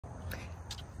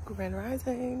Grand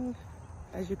Rising.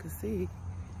 As you can see,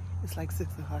 it's like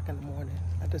 6 o'clock in the morning.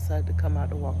 I decided to come out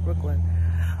to walk Brooklyn.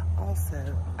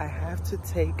 Also, I have to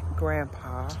take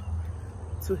Grandpa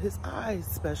to his eye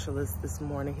specialist this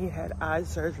morning. He had eye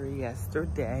surgery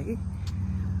yesterday.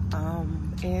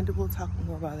 And we'll talk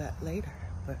more about that later.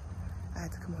 But I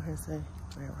had to come over here and say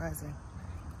Grand Rising.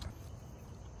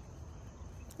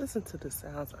 Listen to the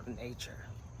sounds of nature.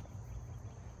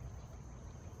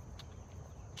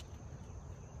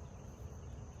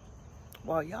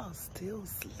 While y'all still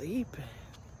sleeping.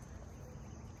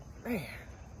 Man,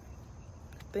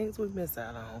 things we miss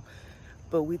out on.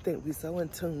 But we think we so in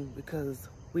tune because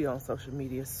we on social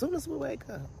media as soon as we wake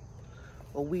up.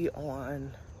 Or we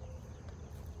on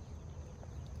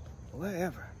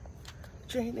whatever.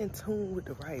 But you ain't in tune with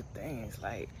the right things.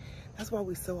 Like, that's why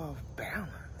we so off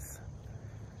balance.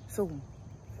 So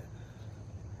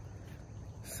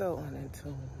in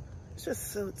tune. It's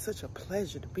just such a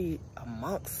pleasure to be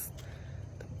amongst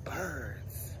the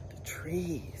birds, the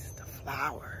trees, the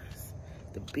flowers,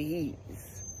 the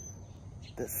bees,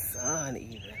 the sun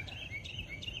even.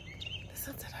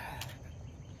 Listen to that.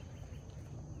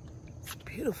 It's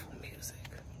beautiful music.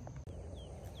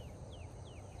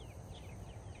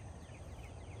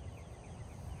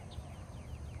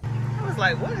 I was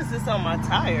like, what is this on my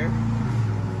tire?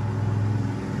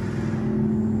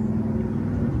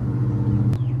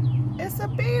 It's a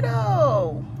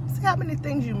beetle. See how many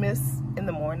things you miss in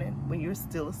the morning when you're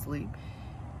still asleep?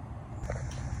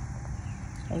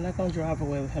 I'm not gonna drive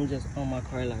away with him just on my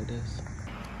car like this.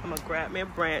 I'm gonna grab me a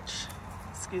branch.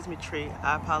 Excuse me, tree.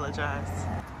 I apologize.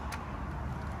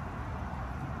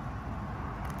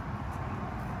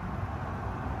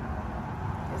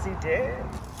 Is he dead?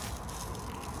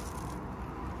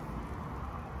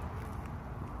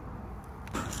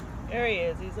 There he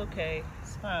is. He's okay.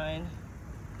 It's fine.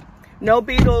 No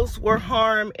beetles were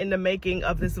harmed in the making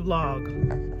of this vlog.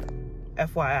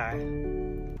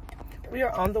 FYI. We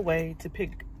are on the way to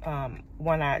pick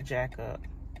One-Eyed Jack up.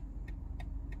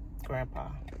 Grandpa.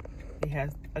 He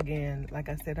has, again, like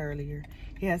I said earlier,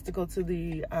 he has to go to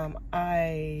the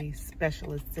eye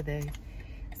specialist today.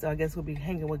 So I guess we'll be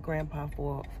hanging with Grandpa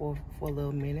for a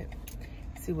little minute.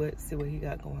 See what he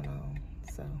got going on.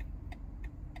 So,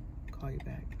 call you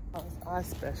back. Eye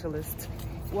specialist.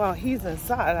 While he's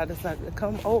inside, I decided to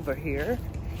come over here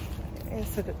and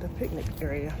sit at the picnic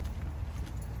area.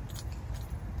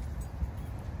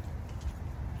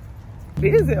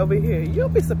 Busy over here. You'll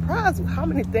be surprised with how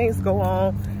many things go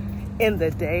on in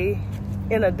a day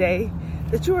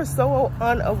that you are so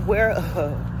unaware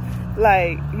of.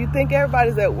 Like, you think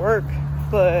everybody's at work,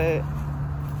 but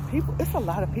it's a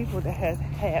lot of people that has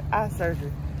had eye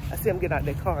surgery. I see them getting out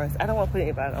their cars. I don't want to put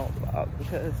anybody on vlog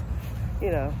because,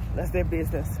 you know, that's their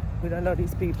business. We don't know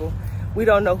these people. We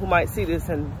don't know who might see this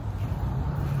and,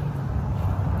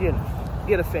 you know,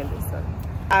 get offended. So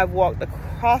I've walked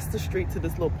across the street to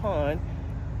this little pond,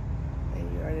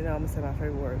 and you already know I'm gonna say my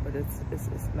favorite word, but it's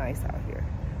nice out here.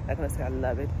 I'm not gonna say I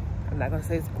love it. I'm not gonna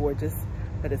say it's gorgeous,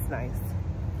 but it's nice.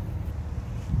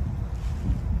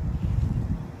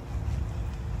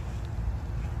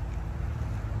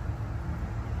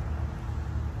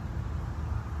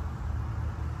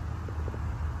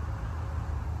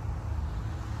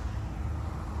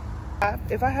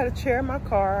 If I had a chair in my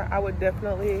car, I would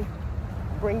definitely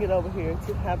bring it over here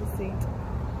to have a seat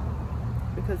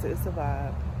because it's a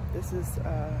vibe. This is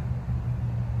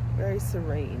very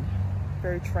serene,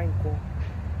 very tranquil.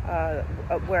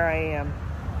 Where I am,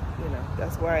 you know,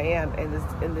 that's where I am in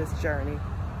this journey.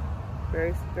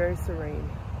 Very, very serene.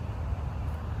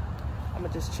 I'm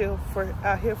gonna just chill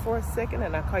out here for a second,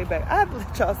 and I'll call you back. I have to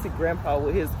let y'all see Grandpa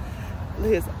with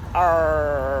his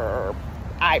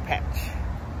eye patch.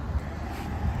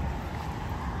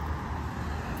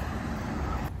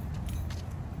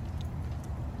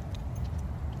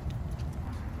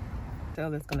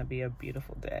 So it's gonna be a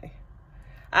beautiful day.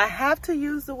 I have to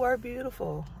use the word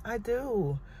beautiful. I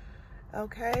do.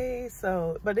 Okay,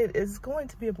 so, but it is going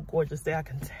to be a gorgeous day. I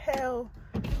can tell.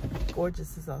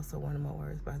 Gorgeous is also one of my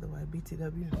words, by the way.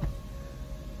 BTW.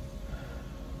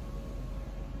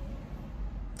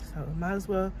 So might as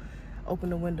well open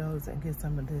the windows and get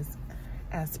some of this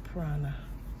aspirina.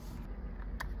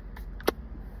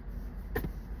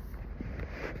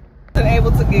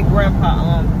 Able to get Grandpa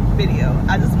on video.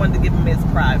 I just wanted to give him his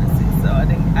privacy, so I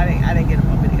didn't get him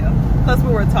on video. Plus,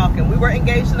 we were talking. We were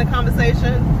engaged in a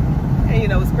conversation, and you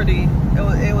know,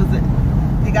 it was.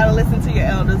 You gotta listen to your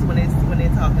elders when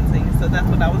they're talking to you. So that's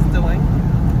what I was doing.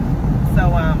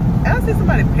 So and I see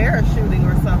somebody parachuting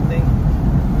or something.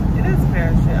 It is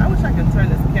parachute. I wish I could turn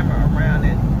this camera around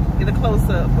and get a close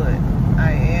up, but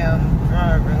I am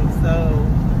driving So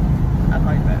I'll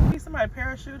call you back. See somebody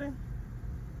parachuting?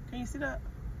 Can you see that?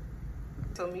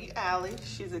 So meet Allie.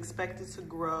 She's expected to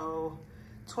grow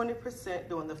 20%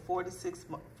 during 4 to 6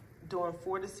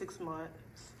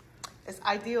 months. It's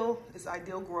ideal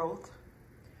growth.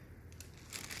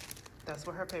 That's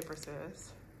what her paper says.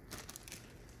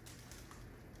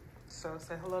 So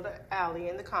say hello to Allie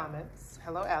in the comments.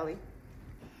 Hello, Allie.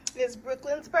 It's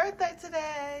Brooklyn's birthday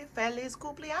today. Feliz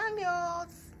cumpleaños.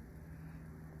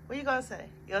 What are you gonna say?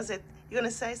 You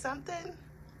gonna say something?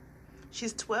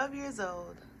 She's 12 years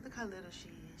old. Look how little she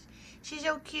is. She's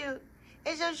so cute.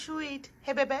 It's so sweet.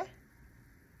 Hey, baby. Are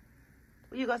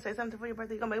you gonna say something for your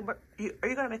birthday? Are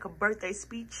you gonna make a birthday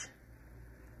speech?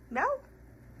 No?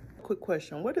 Quick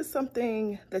question. What is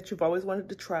something that you've always wanted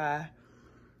to try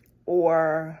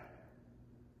or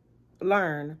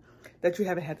learn that you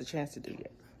haven't had the chance to do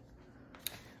yet?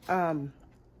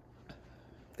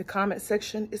 The comment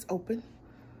section is open.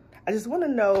 I just want to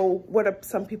know, what are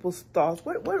some people's thoughts?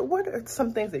 What are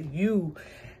some things that you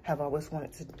have always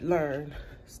wanted to learn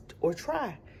or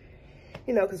try?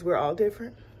 You know, because we're all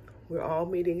different. We're all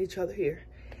meeting each other here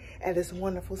at this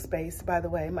wonderful space. By the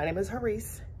way, my name is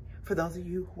Harease. For those of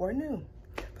you who are new,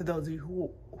 for those of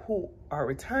you who are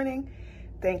returning,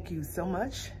 thank you so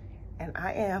much. And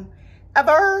I am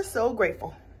ever so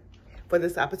grateful for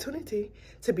this opportunity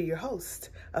to be your host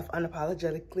of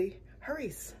Unapologetically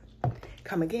Harease.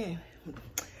 Come again.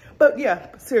 But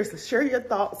yeah, seriously, share your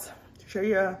thoughts, share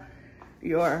your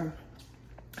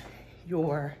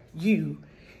you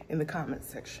in the comment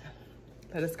section.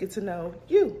 Let us get to know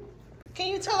you. Can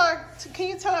you tell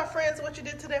our friends what you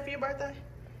did today for your birthday?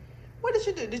 What did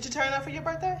you do? Did you turn up for your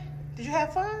birthday? Did you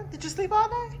have fun? Did you sleep all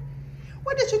day?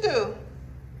 What did you do?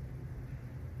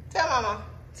 Tell mama.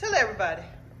 Tell everybody.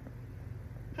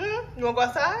 You wanna go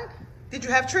outside? Did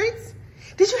you have treats?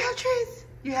 Did you have treats?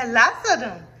 You had lots of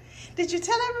them. Did you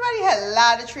tell everybody you had a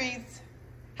lot of treats?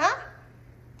 Huh?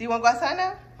 Do you wanna go outside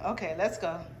now? Okay, let's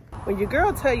go. When your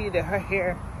girl tell you that her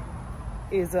hair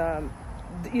is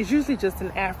usually just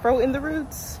an afro in the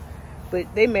roots,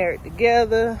 but they married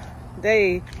together,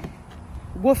 they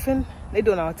woofing, they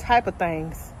doing all type of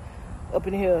things up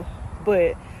in here.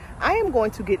 But I am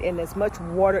going to get in as much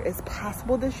water as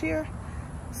possible this year.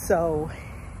 So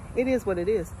it is what it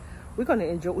is. We're gonna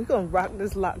enjoy, we're gonna rock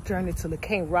this lock journey till it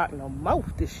can't rock no more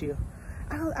this year.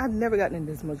 I've never gotten in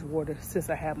this much water since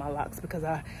I had my locks, because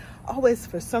I always,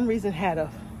 for some reason, had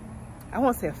I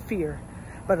won't say a fear,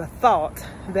 but a thought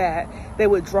that they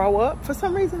would draw up for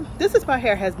some reason. This is, my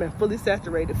hair has been fully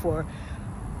saturated for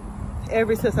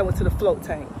ever since I went to the float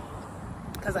tank,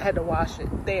 because I had to wash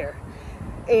it there.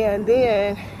 And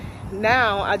then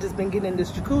now I just been getting in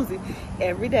this jacuzzi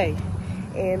every day,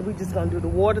 and we just gonna do the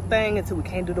water thing until we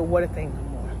can't do the water thing no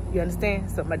more. You understand?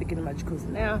 So I'm about to get in my jacuzzi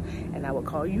now, and I will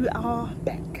call you all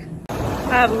back.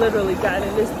 I've literally gotten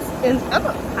in this, and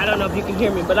I don't know if you can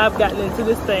hear me, but I've gotten into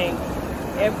this thing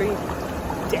every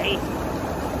day.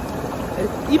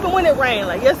 Even when it rained,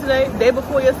 like yesterday, day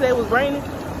before yesterday it was raining,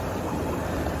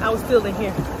 I was still in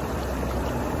here.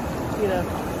 You know,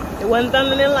 it wasn't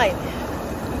thunder and lightning.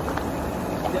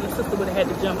 Then the sister would have had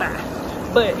to jump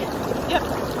out. But yeah,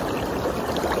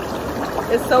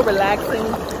 it's so relaxing.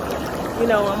 You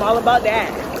know, I'm all about that.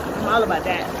 I'm all about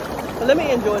that. But let me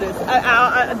enjoy this.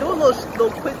 I do a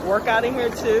little quick workout in here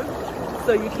too,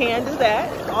 so you can do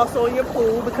that. Also in your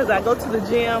pool, because I go to the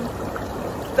gym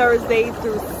Thursday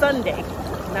through Sunday.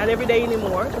 Not every day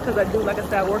anymore, because I do, like I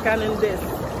said, I work out in this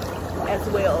as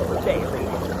well daily.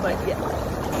 But yeah,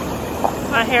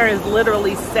 my hair is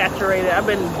literally saturated. I've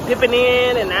been dipping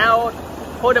in and out,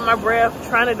 holding my breath,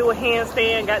 trying to do a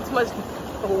handstand. Got too much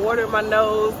water in my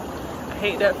nose. I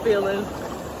hate that feeling,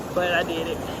 but I did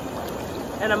it.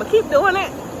 And I'm gonna keep doing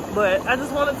it. But I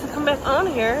just wanted to come back on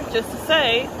here just to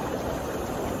say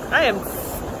I am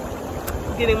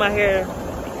getting my hair,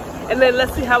 and then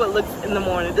let's see how it looks in the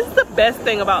morning. This is the best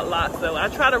thing about locks, though. I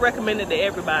try to recommend it to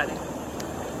everybody.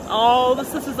 All the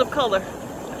sisters of color,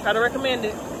 I try to recommend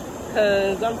it,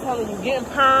 because I'm telling you, getting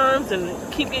perms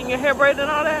and keep getting your hair braided and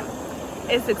all that,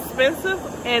 it's expensive,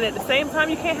 and at the same time,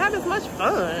 you can't have as much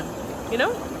fun, you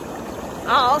know?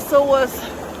 I also was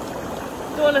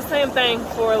doing the same thing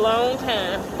for a long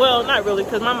time. Well, not really,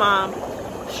 because my mom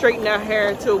straightened our hair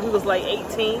until we was like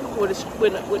 18 with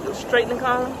a straightening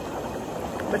comb.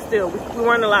 But still, we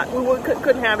weren't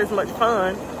couldn't have as much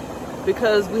fun,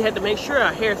 because we had to make sure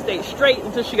our hair stayed straight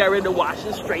until she got ready to wash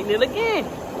and straighten it again.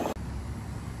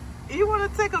 You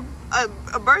want to take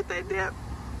a birthday dip?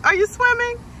 Are you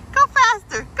swimming? Go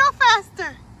faster, go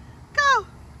faster. Go,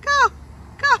 go,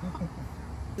 go.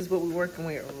 This is what we're working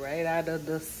with right out of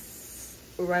the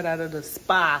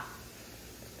spa.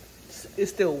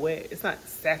 it's still wet. It's not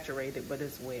saturated, but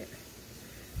it's wet.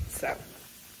 So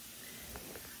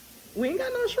we ain't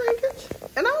got no shrinkage.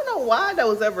 And I don't know why that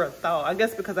was ever a thought. I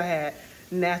guess because I had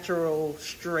natural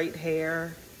straight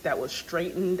hair that was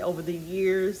straightened over the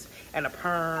years, and a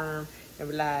perm, and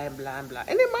blah, blah, blah.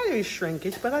 And it might be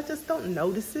shrinkage, but I just don't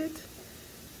notice it.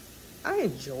 I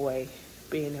enjoy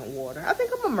being in water. I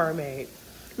think I'm a mermaid.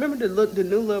 Remember the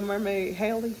new Little Mermaid,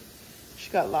 Haley?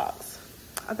 She got locks.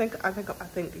 I think,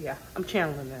 yeah, I'm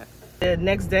channeling that. The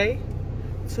next day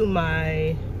to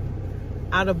my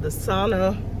out of the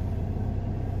sauna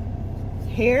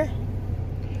hair.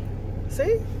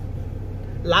 See?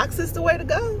 Locks is the way to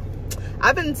go.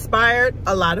 I've inspired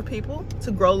a lot of people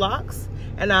to grow locks,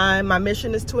 and my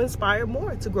mission is to inspire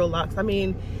more to grow locks. I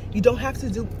mean, you don't have to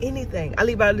do anything. I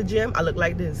leave out of the gym, I look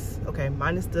like this. Okay,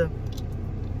 minus the,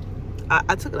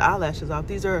 I took the eyelashes off.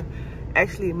 These are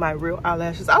actually my real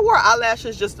eyelashes. I wore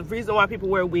eyelashes just the reason why people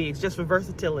wear wigs, just for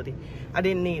versatility. I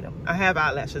didn't need them. I have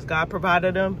eyelashes. God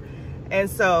provided them. And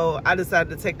so I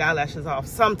decided to take the eyelashes off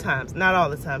sometimes, not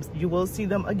all the times. You will see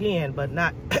them again, but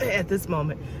not at this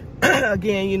moment.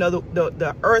 Again, you know,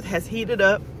 the earth has heated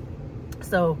up.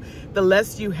 So the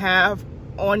less you have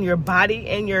on your body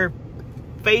and your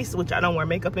face, which I don't wear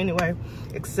makeup anyway,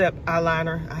 except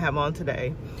eyeliner I have on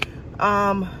today.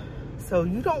 So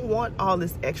you don't want all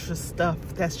this extra stuff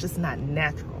that's just not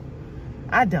natural.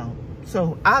 I don't.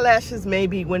 So eyelashes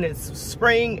maybe when it's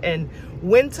spring and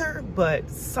winter, but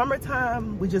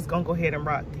summertime, we're just gonna go ahead and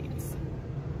rock these.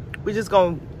 We're just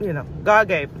gonna, you know, God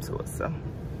gave them to us, so.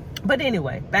 But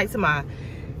anyway, back to my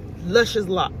luscious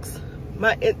locks.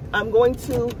 I'm going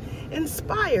to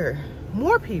inspire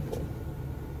more people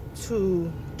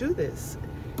to do this.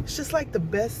 It's just like the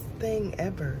best thing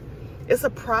ever. It's a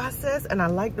process, and I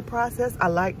like the process. I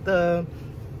like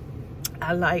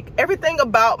everything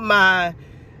about my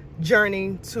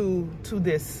journey to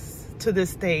this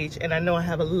stage, and I know I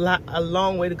have a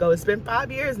long way to go. It's been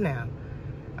 5 years now.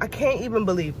 I can't even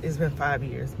believe it's been 5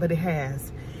 years, but it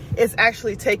has. It's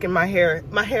actually taken my hair,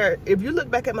 if you look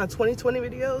back at my 2020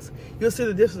 videos, you'll see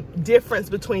the difference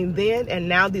between then and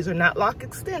now. These are not lock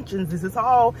extensions. This is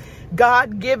all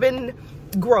God-given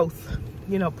growth,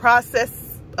 you know,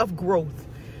 process of growth.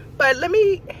 But let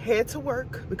me head to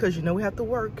work, because you know we have to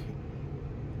work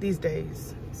these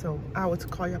days. So I will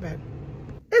call y'all back.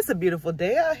 It's a beautiful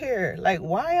day out here. Like,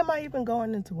 why am I even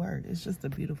going into work? It's just a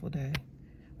beautiful day.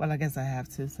 Well, I guess I have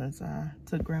to, since I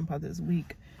took Grandpa this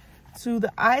week to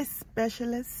the eye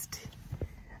specialist.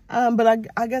 But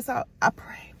I guess I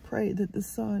pray that the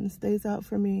sun stays out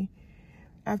for me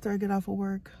after I get off of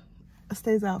work. It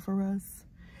stays out for us.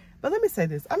 But let me say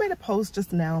this. I made a post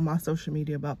just now on my social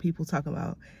media about people talking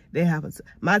about they have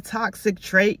my toxic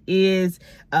trait is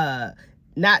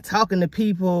not talking to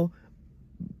people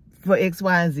for X,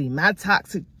 Y, and Z. My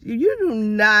toxic, you do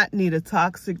not need a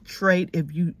toxic trait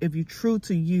if you're true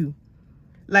to you.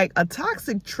 Like, a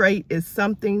toxic trait is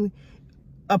something,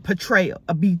 a betrayal,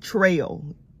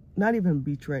 not even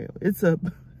betrayal. It's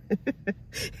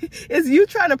you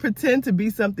trying to pretend to be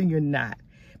something you're not,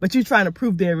 but you're trying to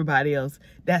prove to everybody else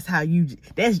that's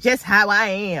just how I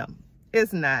am.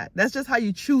 It's not. That's just how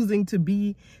you're choosing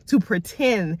to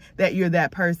pretend that you're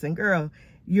that person. Girl,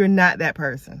 you're not that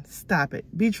person. Stop it.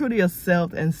 Be true to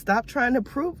yourself and stop trying to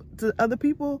prove to other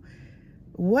people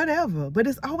whatever. But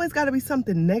it's always got to be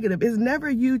something negative. It's never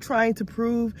you trying to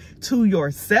prove to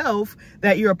yourself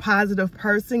that you're a positive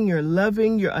person, you're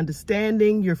loving, you're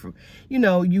understanding,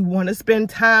 you want to spend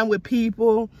time with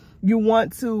people. You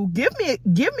want to give me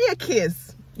a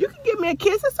kiss. You can give me a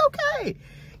kiss. It's okay.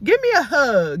 Give me a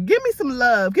hug. Give me some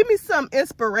love. Give me some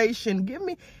inspiration.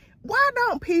 Why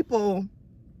don't people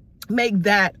make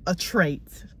that a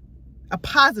trait, a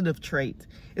positive trait?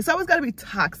 It's always got to be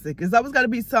toxic. It's always got to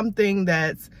be something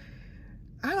that's,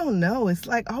 I don't know. It's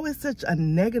like always such a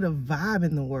negative vibe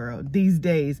in the world these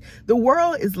days. The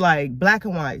world is like black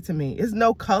and white to me. It's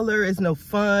no color. It's no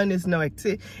fun. It's no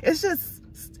activity.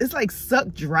 It's like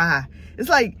sucked dry. It's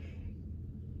like,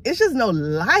 it's just no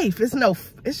life. It's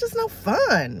just no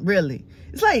fun, really.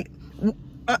 It's like,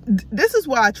 this is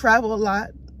why I travel a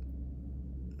lot.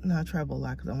 No, I travel a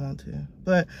lot because I want to.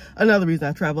 But another reason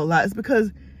I travel a lot is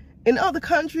because in other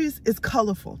countries, it's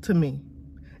colorful to me.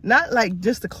 Not like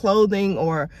just the clothing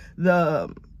or the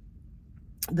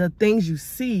things you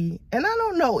see. And I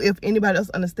don't know if anybody else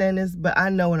understands this, but I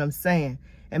know what I'm saying.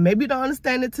 And maybe you don't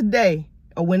understand it today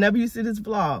or whenever you see this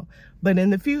vlog. But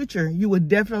in the future, you would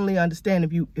definitely understand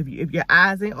if your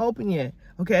eyes ain't open yet,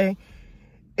 okay?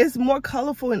 It's more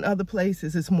colorful in other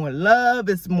places. It's more love.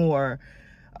 It's more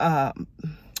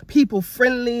people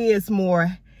friendly. It's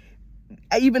more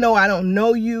even though I don't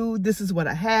know you, this is what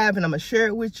I have and I'm gonna share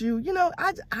it with you. You know,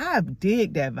 I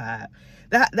dig that vibe.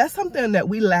 That's something that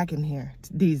we lack in here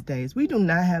these days. We do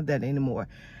not have that anymore.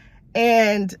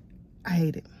 And I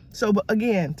hate it. So, but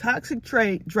again, toxic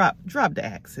trait, drop the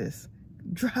act, sis.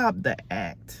 Drop the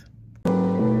act.